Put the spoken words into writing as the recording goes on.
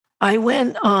I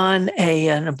went on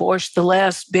an abortion, the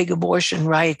last big abortion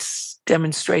rights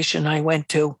demonstration I went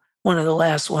to, one of the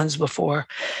last ones before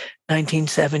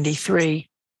 1973.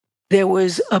 There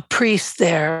was a priest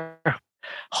there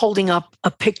holding up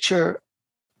a picture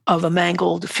of a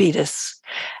mangled fetus,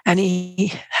 and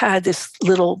he had this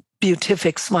little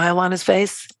beatific smile on his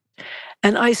face.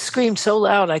 And I screamed so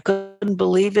loud I couldn't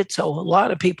believe it. So a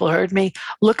lot of people heard me.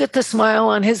 Look at the smile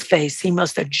on his face. He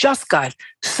must have just got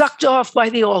sucked off by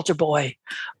the altar boy.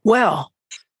 Well,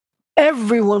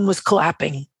 everyone was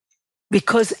clapping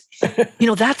because,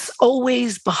 that's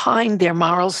always behind their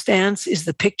moral stance is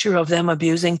the picture of them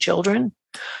abusing children.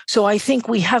 So I think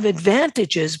we have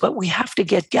advantages, but we have to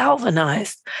get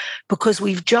galvanized because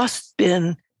we've just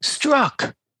been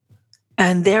struck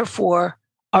and therefore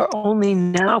are only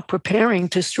now preparing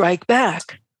to strike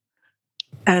back.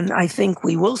 And I think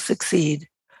we will succeed,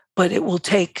 but it will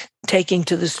take taking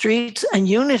to the streets and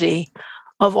unity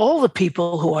of all the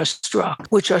people who are struck,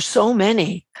 which are so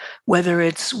many, whether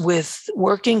it's with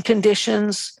working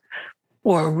conditions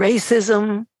or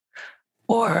racism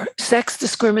or sex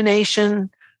discrimination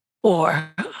or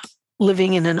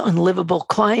living in an unlivable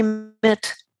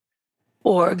climate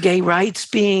or gay rights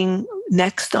being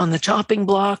next on the chopping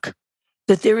block,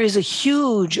 that there is a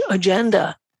huge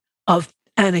agenda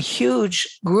and a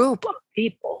huge group of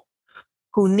people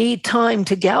who need time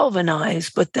to galvanize,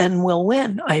 but then will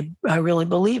win. I really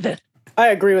believe it. I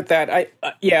agree with that. I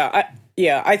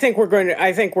think we're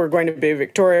going to be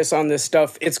victorious on this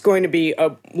stuff. It's going to be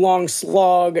a long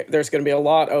slog. There's going to be a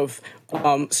lot of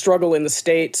struggle in the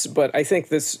states, but I think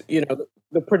this,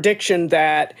 the prediction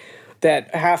that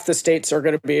half the states are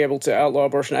going to be able to outlaw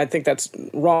abortion, I think that's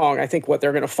wrong. I think what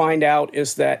they're going to find out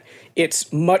is that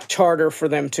it's much harder for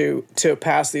them to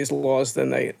pass these laws than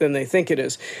they think it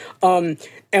is.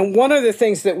 And one of the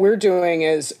things that we're doing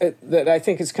is that I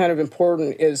think is kind of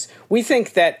important is we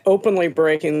think that openly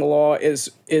breaking the law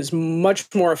is much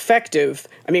more effective.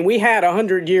 I mean, we had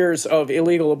 100 years of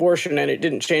illegal abortion and it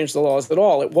didn't change the laws at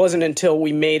all. It wasn't until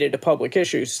we made it a public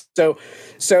issue. So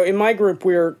in my group,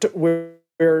 we're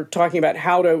talking about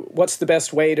what's the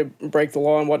best way to break the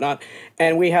law and whatnot.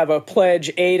 And we have a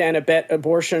pledge,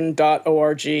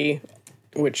 aidandabettabortion.org,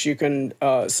 which you can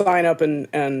sign up and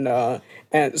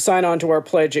sign on to our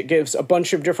pledge. It gives a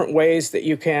bunch of different ways that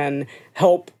you can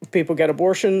help people get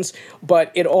abortions.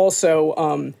 But it also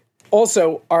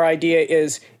our idea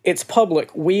is it's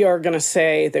public. We are going to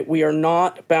say that we are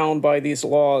not bound by these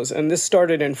laws. And this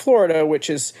started in Florida,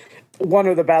 which is one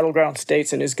of the battleground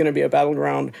states and is going to be a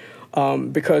battleground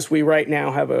because we right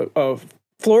now have a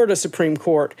Florida Supreme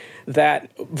Court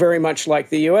that, very much like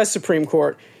the U.S. Supreme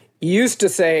Court, used to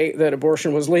say that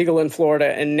abortion was legal in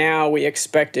Florida, and now we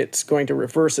expect it's going to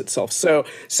reverse itself. So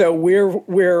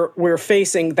we're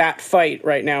facing that fight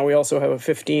right now. We also have a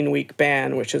 15-week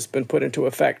ban, which has been put into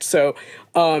effect.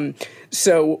 We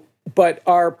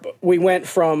went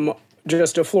from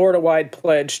just a Florida-wide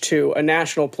pledge to a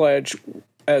national pledge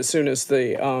as soon as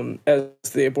the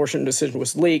abortion decision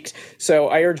was leaked. So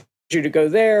I urge you to go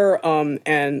there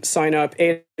and sign up,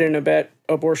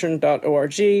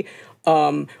 aidandabettabortion.org.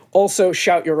 Also,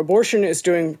 Shout Your Abortion is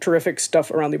doing terrific stuff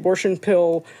around the abortion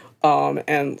pill.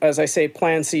 And as I say,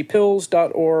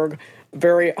 plancpills.org.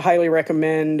 Very highly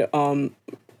recommend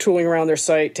tooling around their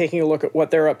site, taking a look at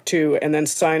what they're up to, and then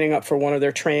signing up for one of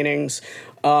their trainings.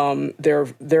 They're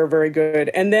very good.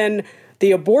 And then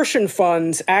the abortion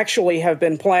funds actually have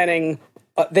been planning.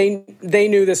 They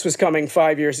knew this was coming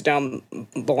 5 years down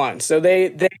the line. So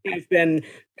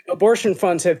abortion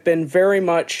funds have been very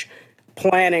much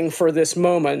planning for this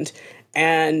moment.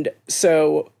 And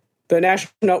so the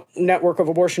National Network of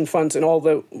Abortion Funds and all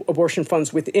the abortion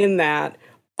funds within that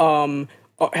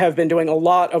have been doing a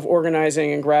lot of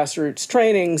organizing and grassroots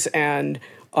trainings and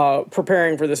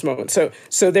preparing for this moment. So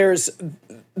there's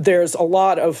a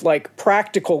lot of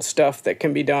practical stuff that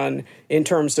can be done in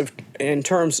terms of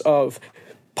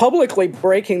publicly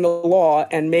breaking the law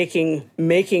and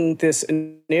making this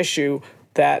an issue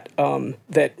that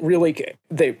really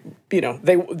they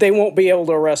won't be able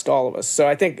to arrest all of us. So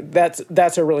I think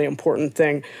that's a really important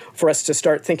thing for us to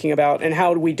start thinking about, and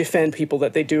how do we defend people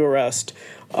that they do arrest.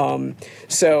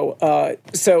 So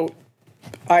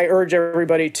I urge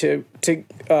everybody to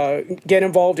get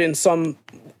involved in some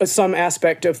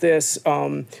aspect of this,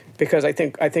 because I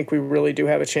think we really do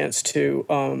have a chance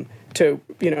to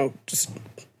just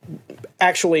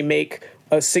actually make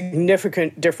a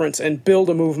significant difference and build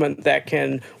a movement that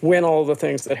can win all the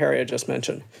things that Harriet just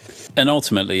mentioned. And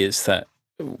ultimately, it's that,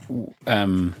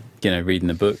 reading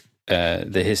the book,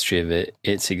 the history of it,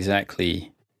 it's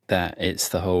exactly that. It's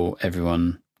the whole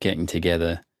everyone getting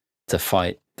together to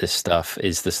fight this stuff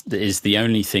is the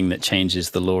only thing that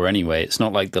changes the law anyway. It's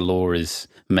not like the law is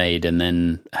made and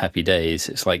then happy days.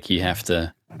 It's like you have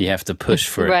to push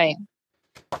for it. Right.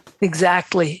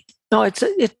 Exactly. No, it's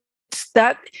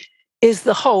that is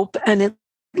the hope, and it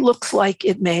looks like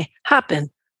it may happen.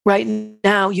 Right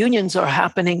now, unions are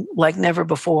happening like never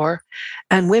before,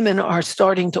 and women are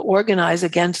starting to organize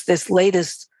against this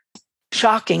latest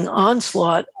shocking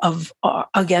onslaught of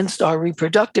against our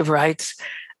reproductive rights.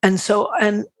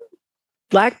 And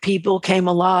Black people came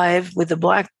alive with the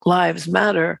Black Lives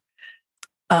Matter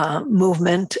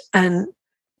movement, and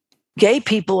gay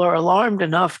people are alarmed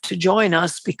enough to join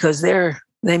us because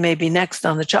they may be next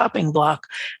on the chopping block.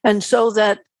 And so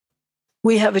that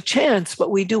we have a chance,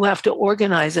 but we do have to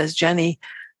organize, as Jenny,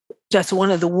 that's one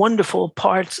of the wonderful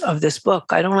parts of this book.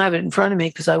 I don't have it in front of me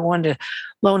because I wanted to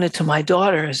loan it to my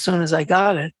daughter as soon as I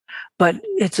got it, but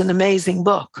it's an amazing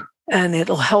book, and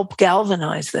it'll help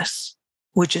galvanize this,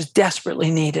 which is desperately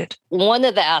needed. One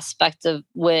of the aspects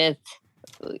with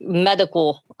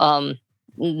medical,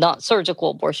 not surgical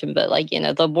abortion, but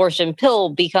the abortion pill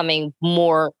becoming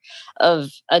more of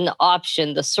an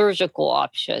option, the surgical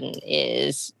option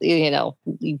is,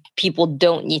 people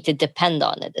don't need to depend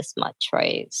on it as much,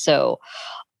 right? So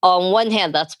on one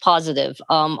hand, that's positive.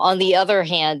 On the other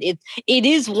hand, it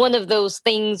is one of those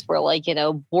things where,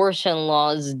 abortion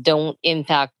laws don't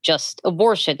impact just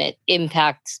abortion. It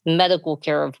impacts medical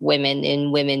care of women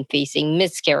and women facing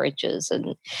miscarriages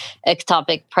and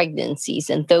ectopic pregnancies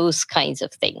and those kinds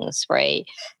of things, right?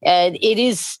 And it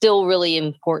is still really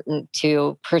important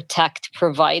to protect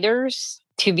providers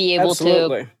to be able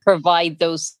Absolutely. to provide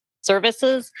those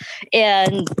services.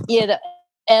 And,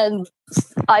 and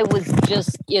I was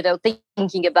just,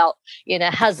 thinking about,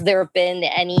 has there been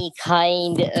any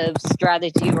kind of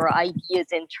strategy or ideas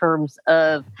in terms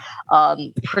of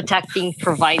protecting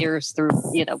providers through,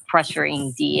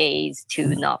 pressuring DAs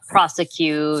to not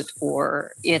prosecute,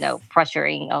 or,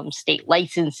 pressuring state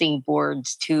licensing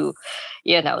boards to,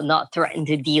 not threaten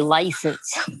to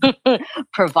delicense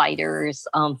providers,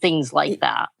 things like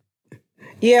that.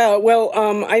 Yeah, well,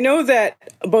 I know that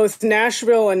both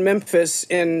Nashville and Memphis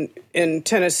in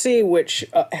Tennessee, which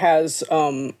has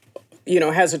a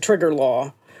trigger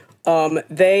law,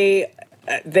 they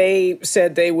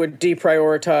said they would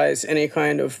deprioritize any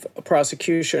kind of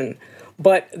prosecution.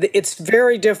 But it's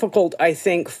very difficult, I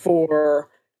think, for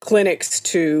clinics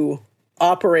to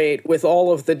operate with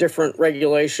all of the different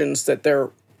regulations that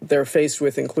they're faced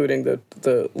with, including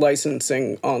the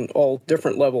licensing on all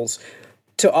different levels,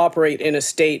 to operate in a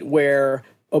state where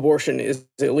abortion is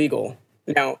illegal.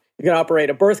 Now, you can operate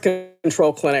a birth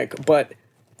control clinic, but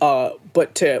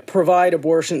to provide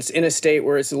abortions in a state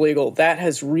where it's illegal, that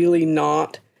has really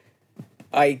not.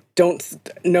 I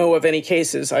don't know of any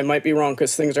cases. I might be wrong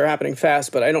because things are happening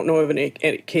fast, but I don't know of any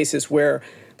cases where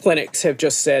clinics have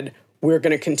just said, we're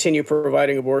going to continue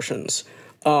providing abortions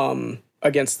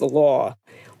against the law.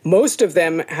 Most of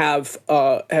them have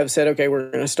said, okay,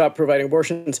 we're going to stop providing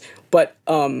abortions, but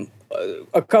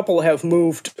a couple have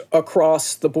moved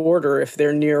across the border if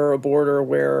they're near a border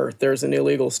where there's an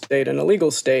illegal state and a legal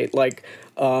state, like,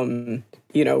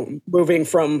 moving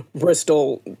from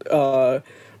Bristol,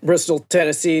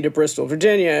 Tennessee to Bristol,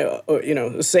 Virginia,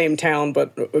 the same town,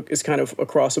 but is kind of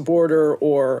across a border,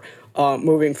 or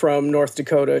moving from North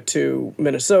Dakota to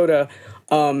Minnesota.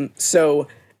 So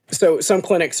some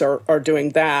clinics are doing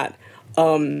that.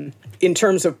 In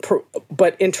terms of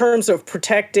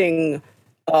protecting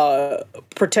the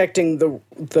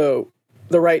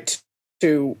right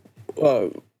to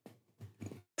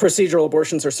procedural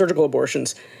abortions or surgical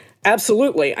abortions,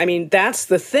 absolutely. I mean, that's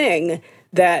the thing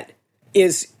that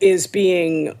is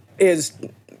being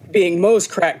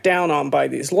most cracked down on by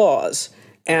these laws,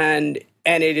 and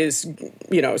it is,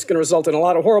 it's going to result in a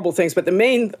lot of horrible things. But the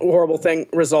main horrible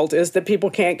result is that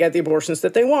people can't get the abortions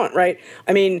that they want, right?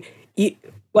 I mean,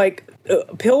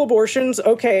 pill abortions,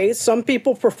 okay, some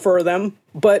people prefer them,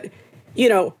 but,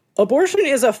 abortion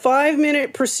is a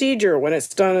 5-minute procedure when it's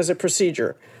done as a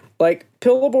procedure. Like,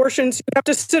 pill abortions, you have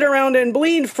to sit around and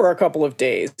bleed for a couple of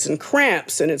days and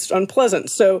cramps, and it's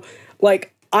unpleasant. So,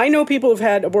 I know people have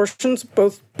had abortions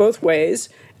both ways.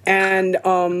 And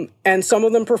some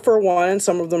of them prefer one, and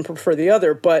some of them prefer the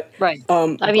other. But right, I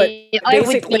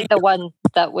would be the one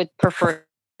that would prefer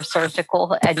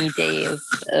surgical any day of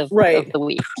the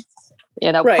week.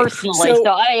 Personally, so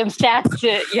I am sad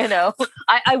to.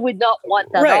 I would not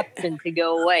want that option to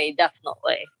go away.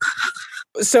 Definitely.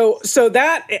 So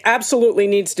that absolutely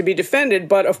needs to be defended.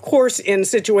 But of course, in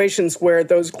situations where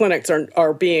those clinics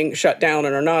are being shut down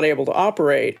and are not able to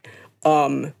operate,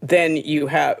 then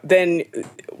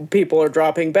people are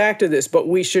dropping back to this. But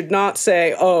we should not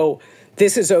say, oh,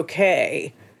 this is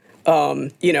okay.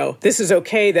 This is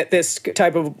okay that this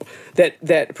type of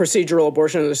that procedural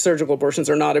abortion or the surgical abortions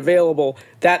are not available.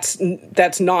 That's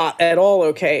not at all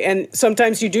okay. And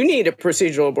sometimes you do need a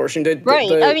procedural abortion to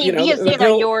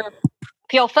because your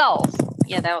pill fails.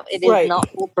 It is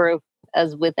not foolproof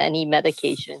as with any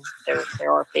medication.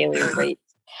 There are failure rates.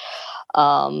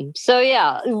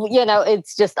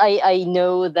 It's just I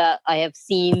know that I have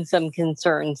seen some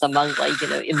concerns among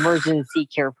emergency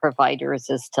care providers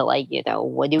as to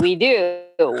what do we do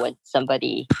when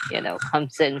somebody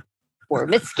comes in for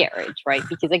miscarriage, right?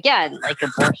 Because again,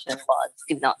 abortion laws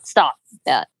do not stop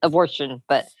that abortion,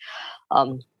 but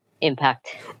impact.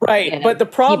 Right, but the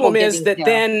problem is that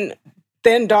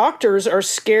then doctors are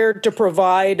scared to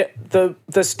provide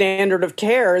the standard of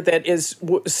care that is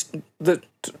would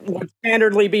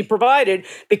standardly be provided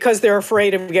because they're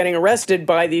afraid of getting arrested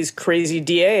by these crazy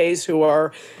DAs who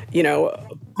are,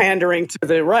 pandering to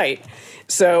the right.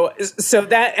 So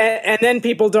that and then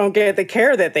people don't get the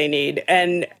care that they need,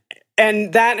 and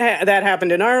that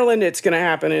happened in Ireland. It's going to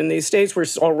happen in these states. We're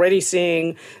already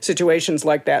seeing situations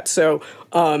like that.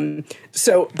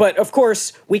 But of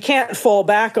course, we can't fall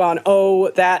back on,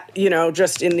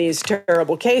 just in these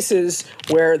terrible cases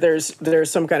where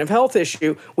there's some kind of health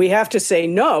issue. We have to say,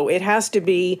 no, it has to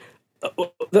be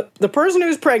the person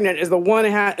who's pregnant is the one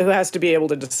who has to be able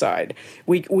to decide.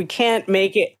 We can't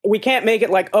make it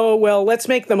like, oh, well, let's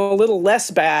make them a little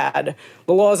less bad.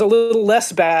 The law is a little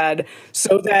less bad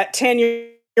so that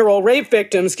 10-year-old rape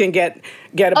victims can get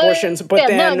abortions. But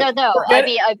then no. I'm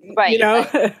right.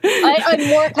 I'm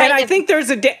more and I think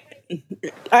there's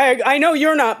I know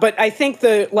you're not, but I think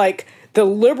the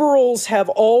liberals have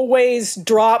always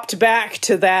dropped back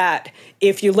to that.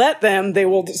 If you let them, they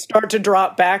will start to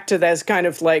drop back to this kind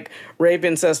of rape,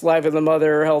 incest, life of the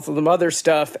mother, health of the mother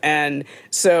stuff. And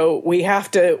so we have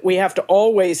to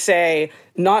always say,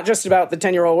 not just about the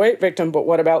 10-year-old rape victim, but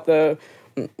what about the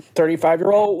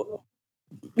 35-year-old,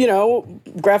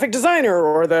 graphic designer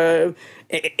or the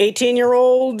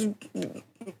 18-year-old,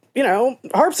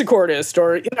 harpsichordist,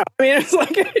 or it's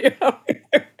like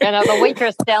the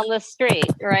waitress down the street,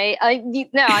 right? I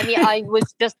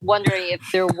was just wondering if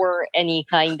there were any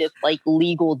kind of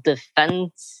legal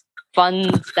defense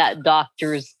funds that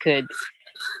doctors could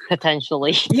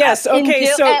potentially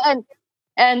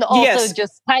and also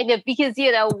just kind of because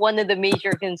one of the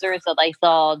major concerns that I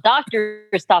saw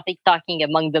doctors talking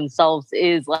among themselves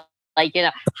is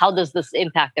how does this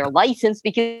impact their license?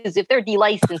 Because if they're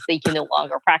delicensed, they can no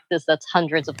longer practice. That's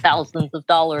hundreds of thousands of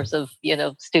dollars of,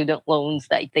 student loans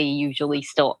that they usually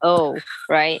still owe,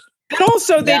 right? And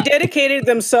also, they dedicated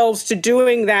themselves to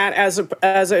doing that as a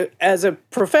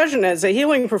profession, as a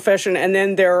healing profession, and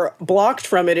then they're blocked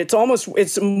from it. It's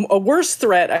a worse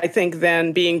threat, I think,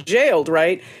 than being jailed,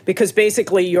 right? Because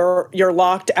basically, you're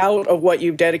locked out of what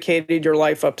you've dedicated your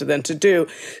life up to them to do.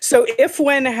 So, if,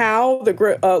 when, how,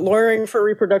 the Lawyering for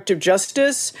Reproductive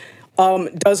Justice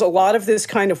does a lot of this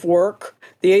kind of work.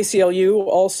 The ACLU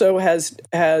also has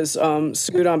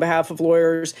sued on behalf of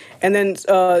lawyers, and then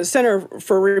Center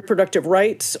for Reproductive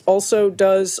Rights also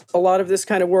does a lot of this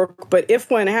kind of work. But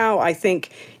If, When, How, I think,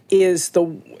 is the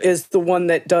one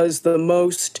that does the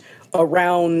most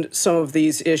around some of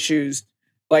these issues,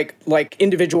 like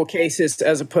individual cases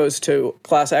as opposed to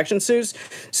class action suits.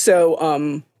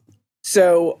 So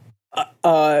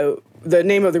the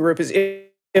name of the group is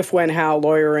If, When, How,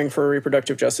 Lawyering for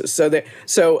Reproductive Justice.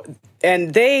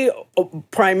 And they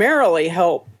primarily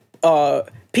help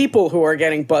people who are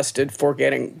getting busted for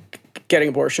getting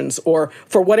abortions or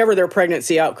for whatever their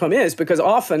pregnancy outcome is, because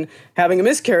often having a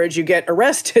miscarriage, you get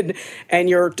arrested and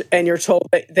you're told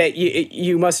that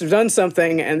you must have done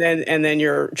something, and then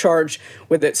you're charged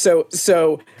with it.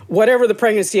 So whatever the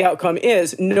pregnancy outcome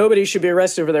is, nobody should be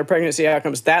arrested for their pregnancy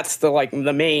outcomes. That's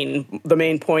the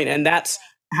main point, and that's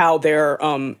how they're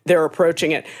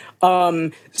approaching it.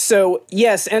 So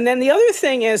yes, and then the other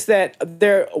thing is that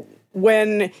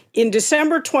when in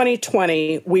December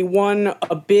 2020 we won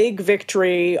a big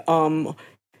victory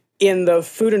in the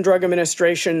Food and Drug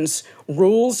Administration's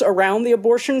rules around the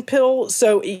abortion pill.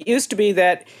 So it used to be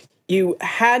that you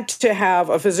had to have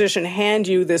a physician hand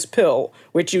you this pill,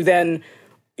 which you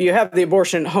have the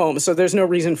abortion at home. So there's no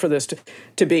reason for this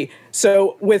to be.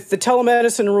 So with the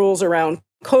telemedicine rules around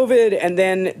COVID, and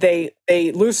then they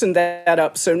loosened that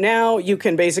up. So now you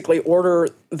can basically order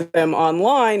them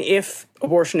online if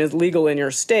abortion is legal in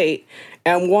your state.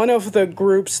 And one of the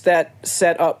groups that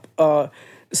set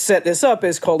this up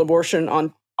is called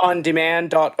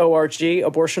abortionondemand.org,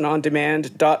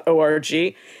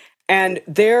 abortionondemand.org. and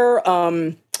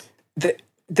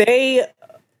they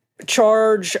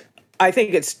charge, I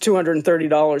think it's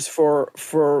 $230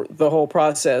 for the whole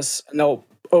process, and they'll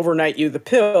overnight you the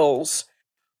pills.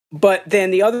 But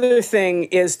then the other thing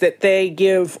is that they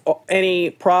give any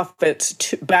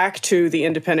profits back to the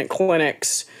independent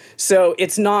clinics. So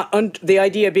it's not the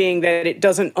idea being that it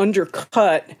doesn't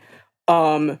undercut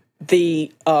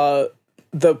the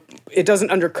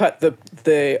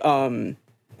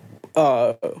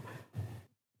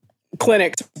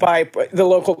clinics by the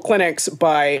local clinics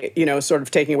by sort of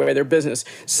taking away their business.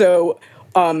 So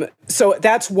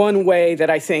that's one way that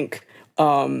I think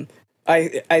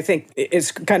I think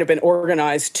it's kind of been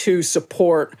organized to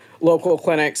support local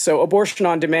clinics. So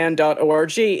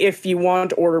abortionondemand.org, if you want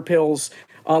to order pills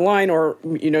online, or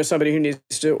somebody who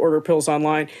needs to order pills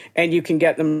online, and you can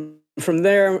get them from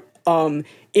there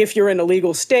if you're in a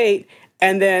legal state.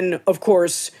 And then, of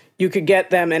course, you could get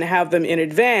them and have them in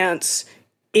advance.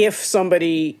 If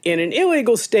somebody in an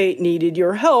illegal state needed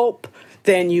your help,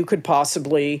 then you could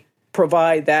possibly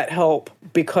provide that help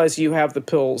because you have the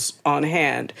pills on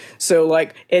hand. So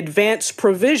like advanced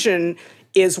provision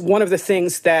is one of the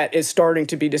things that is starting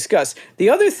to be discussed. The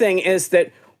other thing is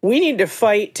that we need to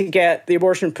fight to get the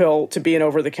abortion pill to be an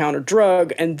over-the-counter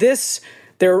drug. And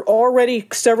there are already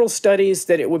several studies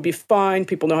that it would be fine.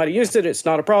 People know how to use it. It's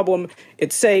not a problem.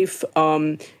 It's safe.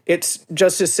 It's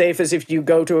just as safe as if you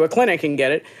go to a clinic and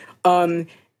get it.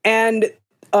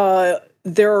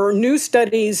 There are new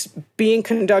studies being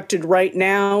conducted right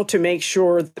now to make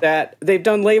sure that they've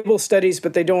done label studies,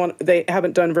 but they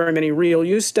haven't done very many real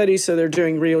use studies. So they're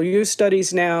doing real use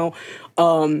studies now.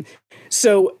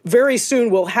 So very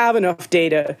soon we'll have enough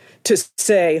data to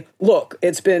say, look,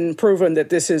 it's been proven that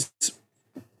this is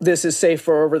safe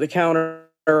for over the counter,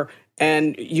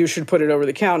 and you should put it over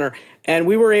the counter. And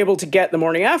we were able to get the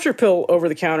morning after pill over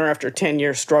the counter after a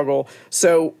 10-year struggle.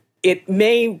 So it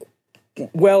may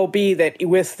well be that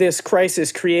with this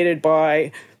crisis created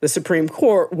by the Supreme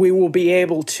Court, we will be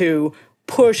able to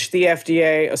push the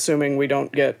FDA, assuming we don't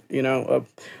get, a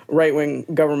right-wing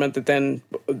government that then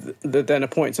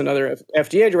appoints another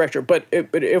FDA director. But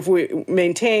if we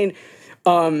maintain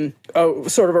a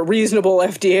sort of a reasonable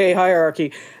FDA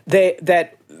hierarchy,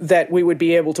 that we would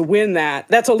be able to win that.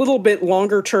 That's a little bit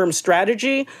longer-term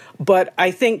strategy, but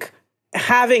I think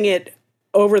having it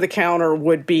over the counter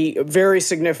would be very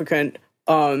significant,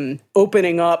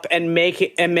 opening up and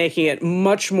making it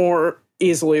much more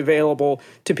easily available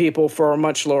to people for a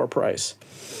much lower price.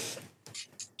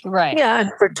 Right. Yeah,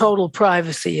 and for total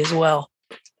privacy as well.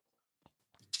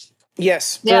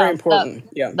 Yes, very important.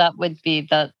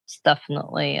 That's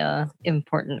definitely an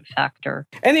important factor.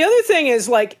 And the other thing is,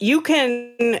 like, you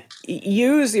can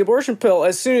use the abortion pill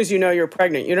as soon as you know you're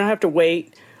pregnant. You don't have to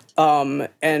wait.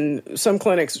 And some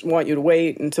clinics want you to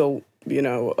wait until,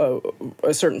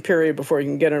 a certain period before you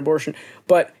can get an abortion.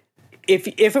 But if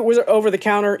it was over the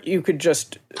counter, you could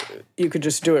just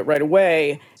do it right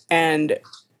away. And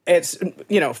it's,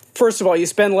 first of all, you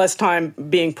spend less time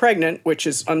being pregnant, which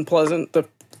is unpleasant. The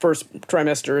first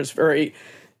trimester is very,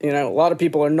 a lot of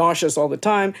people are nauseous all the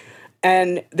time.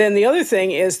 And then the other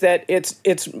thing is that it's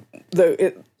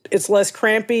less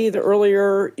crampy the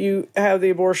earlier you have the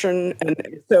abortion,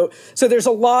 and so there's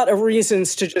a lot of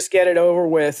reasons to just get it over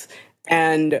with,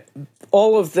 and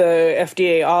all of the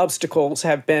FDA obstacles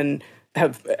are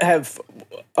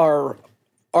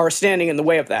standing in the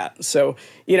way of that. So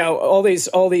all these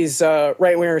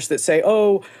right wingers that say,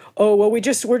 oh well,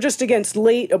 we're just against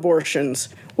late abortions.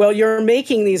 Well, you're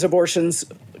making these abortions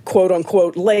quote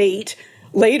unquote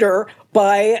later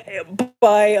by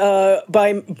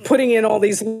putting in all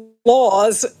these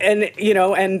laws, and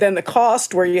then the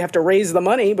cost where you have to raise the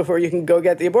money before you can go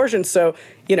get the abortion. So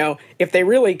if they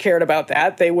really cared about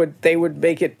that, they would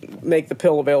make the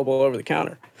pill available over the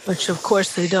counter. Which of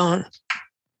course they don't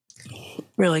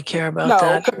really care about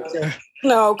that.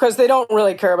 No, because they don't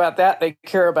really care about that. They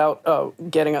care about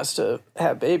getting us to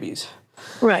have babies.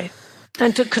 Right.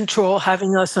 And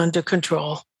having us under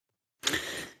control.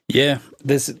 Yeah,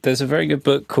 there's a very good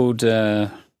book called Love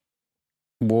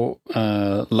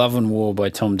and War by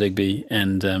Tom Digby,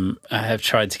 and I have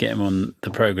tried to get him on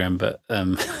the program, but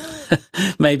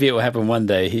maybe it will happen one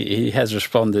day. He has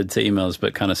responded to emails,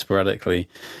 but kind of sporadically.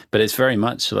 But it's very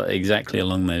much exactly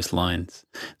along those lines,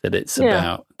 that it's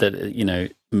about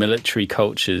that, military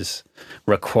cultures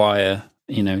require,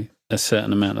 a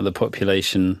certain amount of the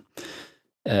population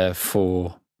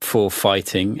for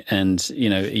fighting, and,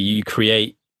 you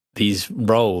create these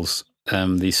roles,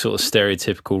 these sort of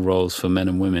stereotypical roles for men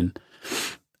and women.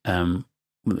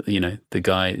 The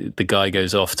guy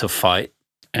goes off to fight,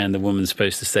 and the woman's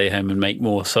supposed to stay home and make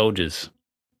more soldiers.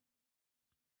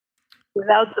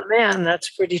 Without the man, that's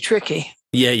pretty tricky.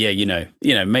 Yeah,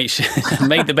 make sure,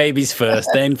 make the babies first,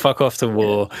 then fuck off to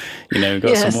war. We've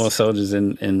got some more soldiers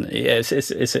in. Yeah,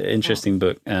 it's an interesting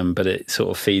book, but it sort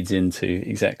of feeds into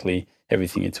exactly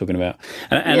everything you're talking about.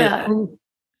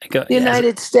 The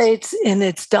United States, in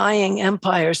its dying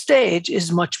empire stage,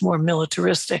 is much more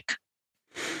militaristic.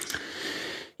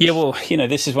 Yeah, well,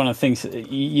 this is one of the things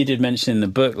that you did mention in the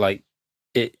book. Like,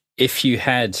 if you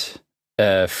had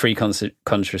free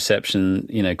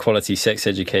contraception, quality sex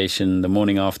education, the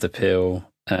morning after pill,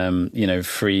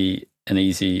 free and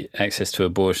easy access to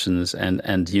abortions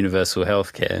and universal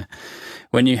healthcare.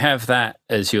 When you have that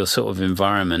as your sort of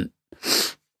environment,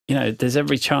 there's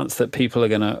every chance that people are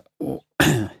going to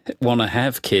want to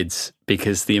have kids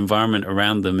because the environment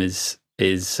around them is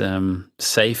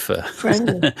safer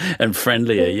and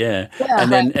friendlier, yeah.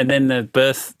 And then the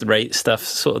birth rate stuff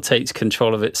sort of takes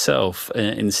control of itself.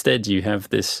 Instead, you have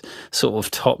this sort of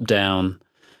top down,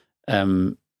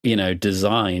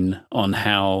 design on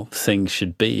how things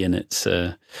should be, and it's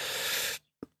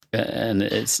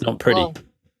not pretty.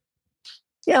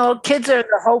 Kids are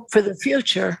the hope for the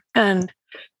future, and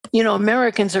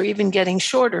Americans are even getting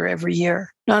shorter every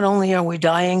year. Not only are we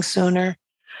dying sooner,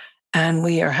 and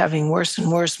we are having worse and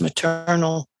worse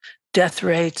maternal death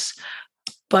rates,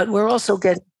 but we're also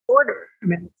getting shorter. I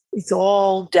mean, it's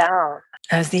all down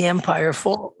as the empire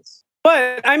falls.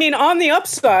 But I mean, on the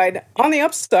upside,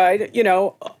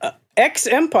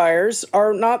 ex-empires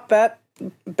are not that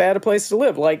bad a place to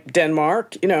live. Like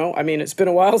Denmark, I mean, it's been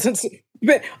a while since.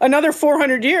 But another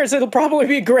 400 years, it'll probably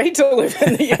be great to live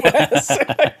in the U.S.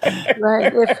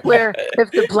 Right.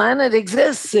 If the planet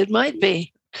exists, it might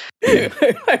be.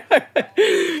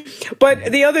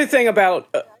 But the other thing about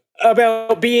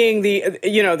being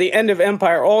the end of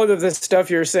empire, all of this stuff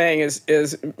you're saying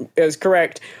is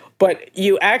correct. But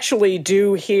you actually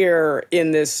do hear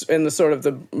in the sort of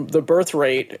the birth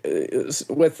rate,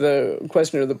 with the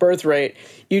question of the birth rate,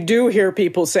 you do hear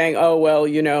people saying, "Oh well,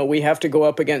 we have to go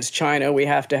up against China. We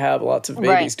have to have lots of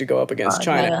babies to go up against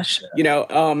China." Yeah, sure.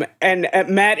 And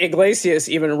Matt Iglesias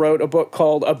even wrote a book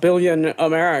called "A Billion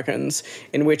Americans,"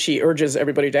 in which he urges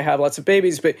everybody to have lots of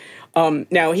babies. But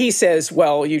now he says,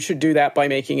 well, you should do that by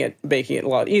making it a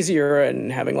lot easier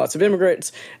and having lots of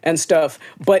immigrants and stuff.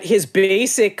 But his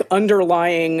basic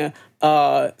underlying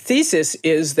thesis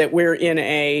is that we're in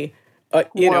a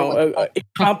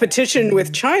competition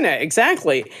with China,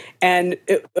 exactly, and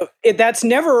that's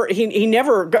never he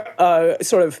never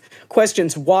sort of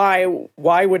questions why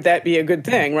would that be a good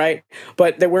thing, right?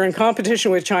 But that we're in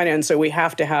competition with China, and so we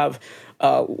have to have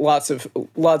lots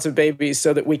of babies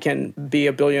so that we can be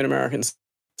a billion Americans.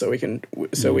 So we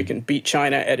can beat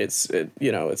China at its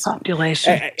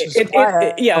population.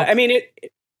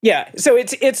 So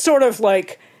it's sort of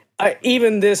like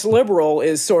even this liberal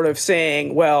is sort of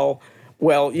saying, well,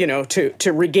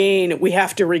 to regain, we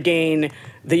have to regain.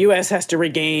 The U.S. has to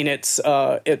regain its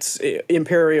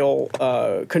imperial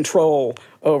control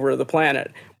over the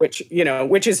planet, which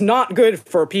is not good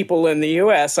for people in the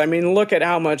U.S. I mean, look at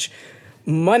how much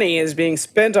money is being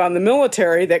spent on the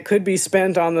military that could be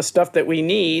spent on the stuff that we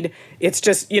need. It's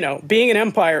just, being an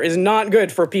empire is not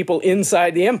good for people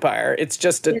inside the empire. It's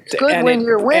just it's good when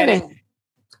you're winning.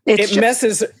 It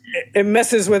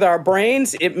messes with our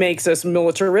brains. It makes us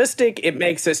militaristic. It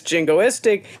makes us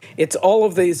jingoistic. It's all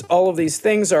of these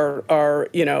things are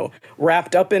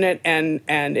wrapped up in it, and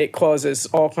it causes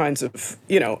all kinds of,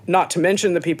 not to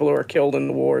mention the people who are killed in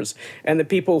the wars and the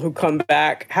people who come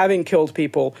back having killed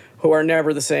people who are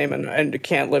never the same and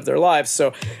can't live their lives.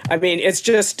 So, I mean, it's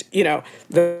just,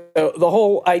 the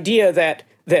whole idea that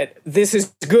this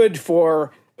is good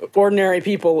for ordinary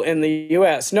people in the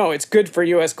U.S. No, it's good for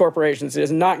U.S. corporations. It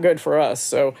is not good for us.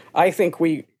 So I think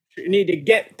we need to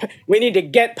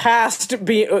get past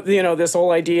this whole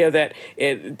idea that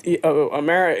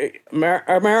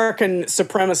American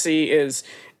supremacy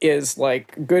is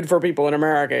like good for people in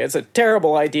America. It's a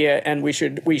terrible idea, and we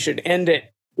should end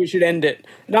it. We should end it.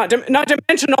 Not to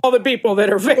mention all the people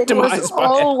that are victimized. It was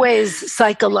always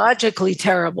psychologically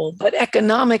terrible, but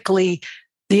economically,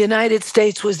 the United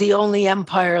States was the only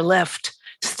empire left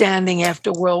standing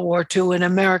after World War II, and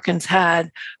Americans had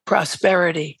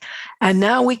prosperity. And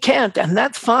now we can't, and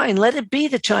that's fine. Let it be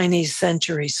the Chinese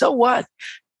century. So what?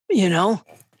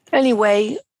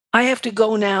 Anyway, I have to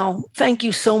go now. Thank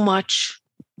you so much.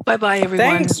 Bye-bye,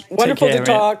 everyone. Thanks. Wonderful to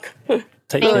talk.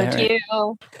 Thank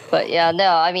you. But yeah, no,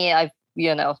 I mean,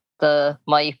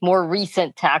 my more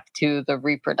recent tack to the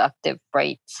reproductive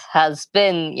rights has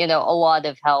been, a lot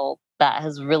of how that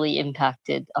has really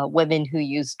impacted women who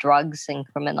use drugs and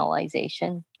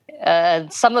criminalization.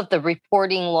 some of the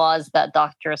reporting laws that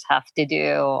doctors have to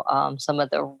do, some of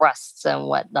the arrests and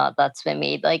whatnot that's been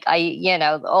made. Like a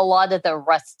lot of the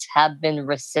arrests have been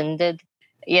rescinded,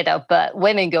 but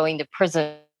women going to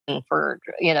prison for,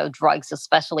 drugs,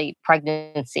 especially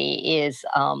pregnancy,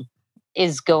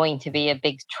 is going to be a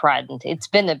big trend. It's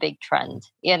been a big trend,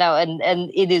 and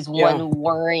it is one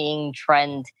worrying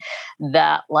trend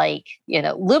that,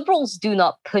 liberals do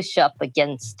not push up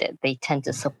against it. They tend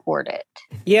to support it.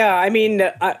 Yeah, I mean,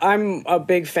 I'm a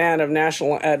big fan of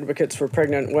national advocates for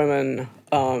pregnant women.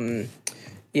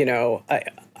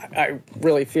 I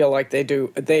really feel like they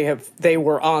do. They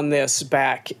were on this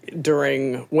back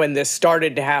during when this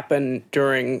started to happen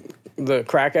during the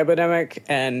crack epidemic,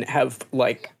 and have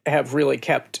really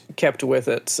kept with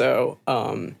it. So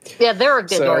they're a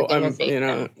good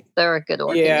organization. They're a good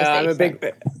organization. Yeah, I'm a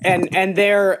big and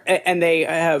they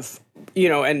have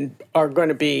and are going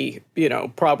to be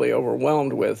probably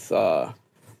overwhelmed with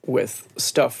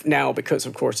stuff now, because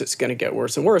of course it's going to get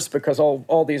worse and worse, because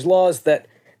all these laws that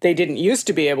they didn't used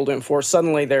to be able to enforce,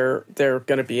 suddenly they're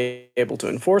going to be able to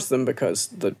enforce them because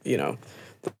the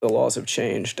laws have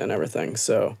changed and everything.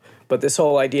 So, but this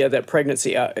whole idea that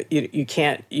pregnancy,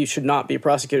 you should not be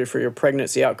prosecuted for your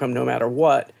pregnancy outcome no matter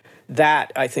what,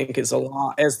 that I think is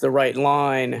the right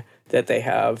line that they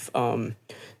have, and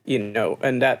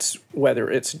that's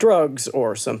whether it's drugs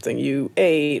or something you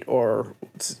ate or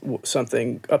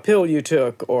a pill you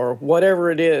took or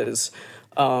whatever it is.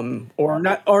 Or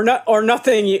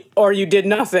nothing, or you did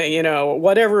nothing,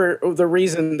 whatever the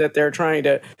reason that they're trying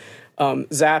to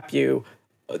zap you,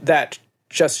 that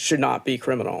just should not be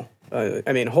criminal.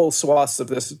 I mean, whole swaths of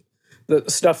the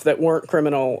stuff that weren't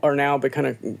criminal are now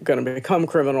going to become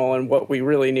criminal, and what we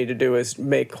really need to do is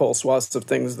make whole swaths of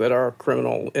things that are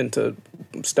criminal into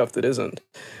stuff that isn't.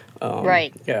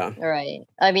 Right. Yeah. Right.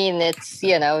 I mean, it's,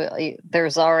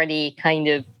 there's already kind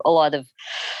of a lot of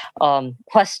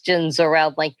questions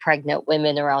around pregnant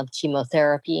women around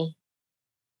chemotherapy.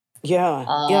 Yeah.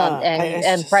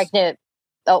 And pregnant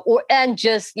and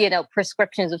just,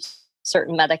 prescriptions of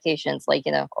certain medications like,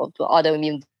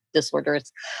 autoimmune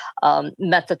disorders.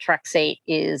 Methotrexate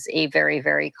is a very,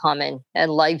 very common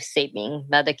and life-saving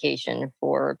medication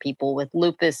for people with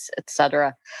lupus,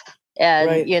 etc. And,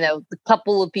 right. A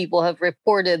couple of people have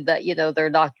reported that, their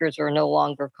doctors are no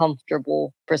longer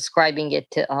comfortable prescribing it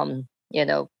to,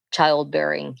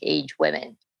 childbearing age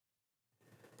women.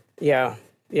 Yeah.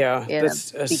 Yeah.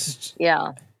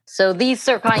 Yeah. So these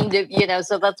are kind of,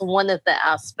 so that's one of the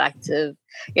aspects of,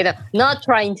 not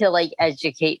trying to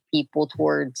educate people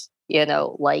towards,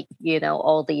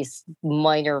 all these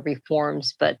minor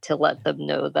reforms, but to let them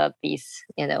know that these,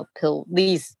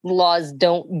 these laws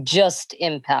don't just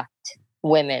impact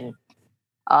women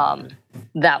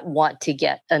that want to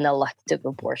get an elective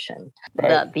abortion. Right.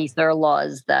 That these are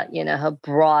laws that, have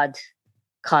broad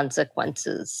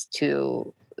consequences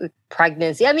to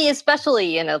pregnancy. I mean,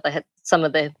 especially, some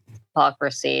of the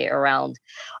hypocrisy around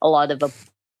a lot of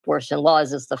abortion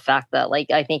laws is the fact that,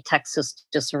 I think Texas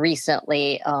just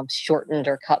recently shortened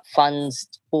or cut funds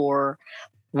for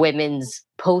women's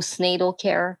postnatal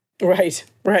care. Right.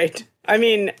 I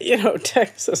mean,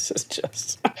 Texas is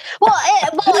just... well,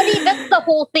 I mean, that's the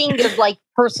whole thing of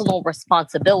personal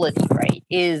responsibility, right?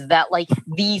 Is that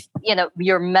these,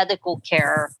 your medical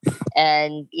care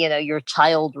and, your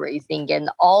child raising and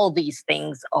all these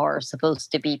things are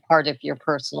supposed to be part of your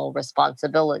personal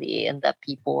responsibility, and that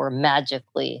people are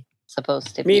magically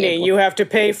supposed to be. Meaning you have to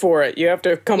pay for it. You have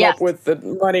to come up with the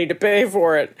money to pay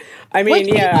for it. I mean, which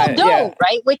people don't,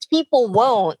 right? Which people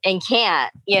won't and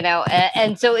can't,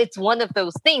 and so it's one of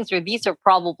those things where these are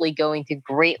probably going to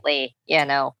greatly,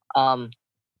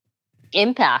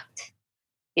 impact,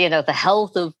 the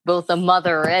health of both the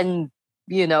mother and,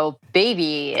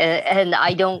 baby. And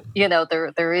I don't,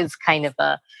 there is kind of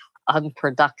a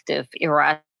unproductive,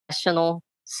 irrational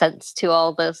sense to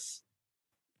all this.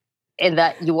 In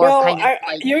that you are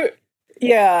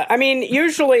I mean,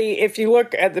 usually if you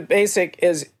look at the basic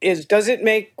is does it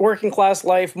make working class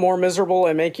life more miserable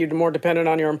and make you more dependent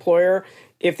on your employer?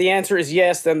 If the answer is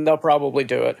yes, then they'll probably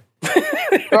do it.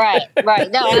 Right.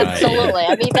 No, absolutely.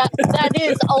 I mean, that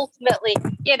is ultimately,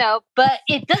 but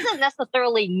it doesn't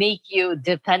necessarily make you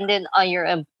dependent on your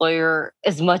employer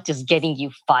as much as getting you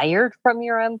fired from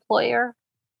your employer.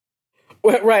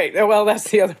 Right. Well,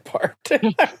 that's the other part.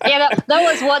 That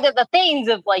was one of the things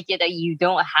of you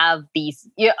don't have these.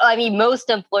 I mean,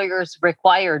 most employers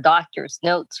require doctor's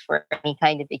notes for any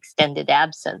kind of extended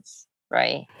absence,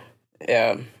 right?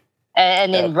 Yeah.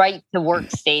 And in right to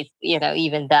work states,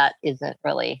 even that isn't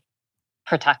really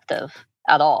protective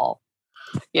at all.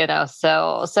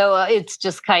 So it's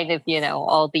just kind of,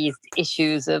 all these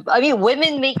issues of, I mean,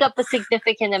 women make up a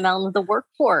significant amount of the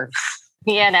workforce,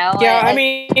 Yeah, I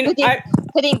mean,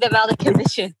 putting them out of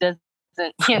commission doesn't,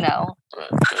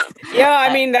 Yeah,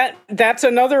 I mean that's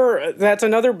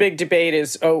another big debate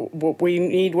is we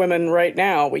need women right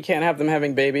now. We can't have them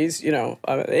having babies.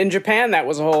 In Japan that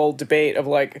was a whole debate of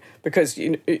like because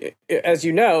as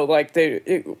you know like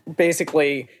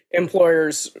basically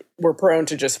employers were prone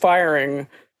to just firing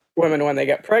women when they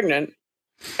get pregnant.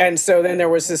 And so then there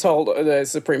was the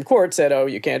Supreme Court said, oh,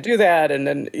 you can't do that. And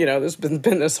then, there's been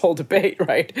this whole debate,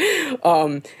 right?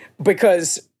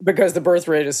 Because the birth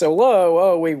rate is so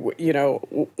low,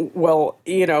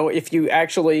 if you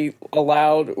actually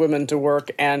allowed women to work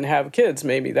and have kids,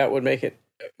 maybe that would make it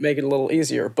a little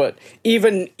easier. But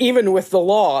even with the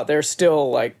law, they're still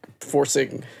like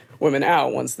forcing women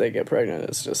out once they get pregnant.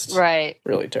 It's just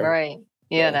really terrible. Right.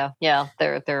 There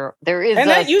is. And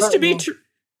that used to be true.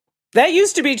 That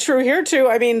used to be true here too.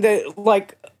 I mean,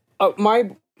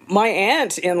 my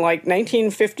aunt in like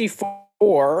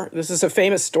 1954. This is a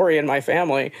famous story in my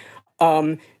family.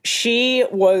 She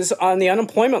was on the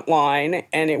unemployment line,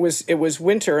 and it was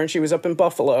winter, and she was up in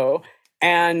Buffalo,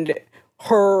 and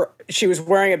she was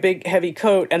wearing a big heavy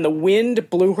coat, and the wind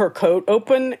blew her coat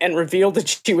open and revealed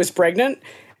that she was pregnant.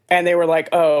 And they were like,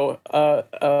 "Oh,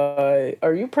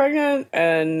 are you pregnant?"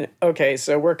 And okay,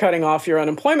 so we're cutting off your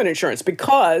unemployment insurance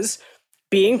because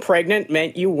being pregnant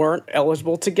meant you weren't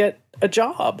eligible to get a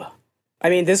job. I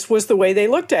mean, this was the way they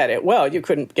looked at it. Well, you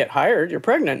couldn't get hired; you're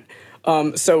pregnant,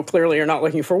 so clearly you're not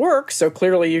looking for work. So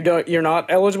clearly you're not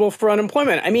eligible for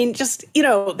unemployment. I mean, just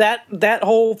that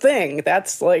whole thing.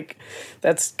 That's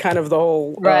kind of the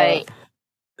whole right.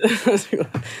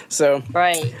 So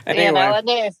right,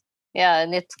 anyway.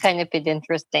 And it's kind of been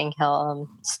interesting how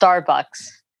Starbucks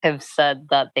have said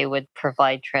that they would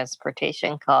provide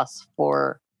transportation costs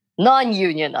for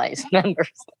non-unionized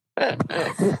members.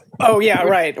 Oh yeah,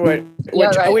 right.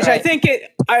 Which I think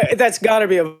that's got to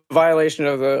be a violation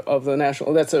of the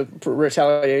national. That's a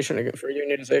retaliation for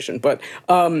unionization. But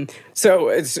so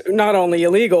it's not only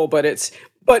illegal, but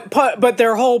but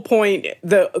their whole point,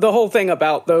 the whole thing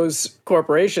about those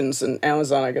corporations, and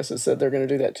Amazon, I guess, has said they're going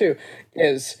to do that too,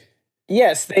 is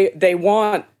yes, they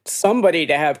want somebody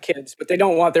to have kids, but they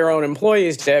don't want their own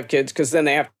employees to have kids because then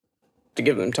they have to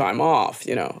give them time off,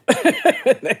 They don't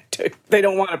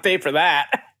want to pay for that.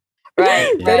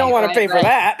 Right. They don't want to pay for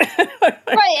that.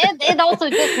 Right. And it also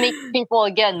just makes people,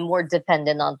 again, more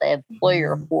dependent on the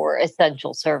employer for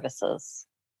essential services.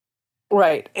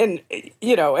 Right. And,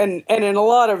 and in a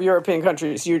lot of European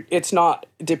countries, it's not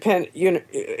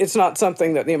it's not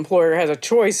something that the employer has a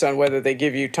choice on whether they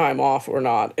give you time off or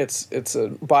not. It's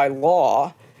by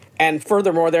law. And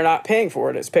furthermore, they're not paying for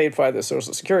it. It's paid by the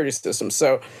Social Security system.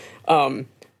 So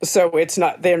it's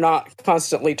not, they're not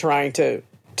constantly trying to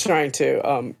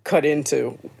cut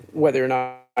into whether or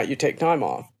not you take time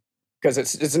off, because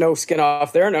it's no skin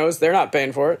off their nose. They're not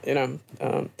paying for it,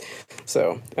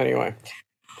 So anyway.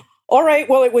 All right.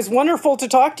 Well, it was wonderful to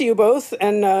talk to you both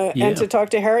and to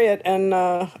talk to Harriet. And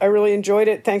I really enjoyed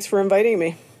it. Thanks for inviting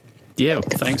me. Yeah.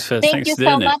 Thanks for Thank you doing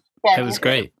so much, it. It was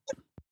great.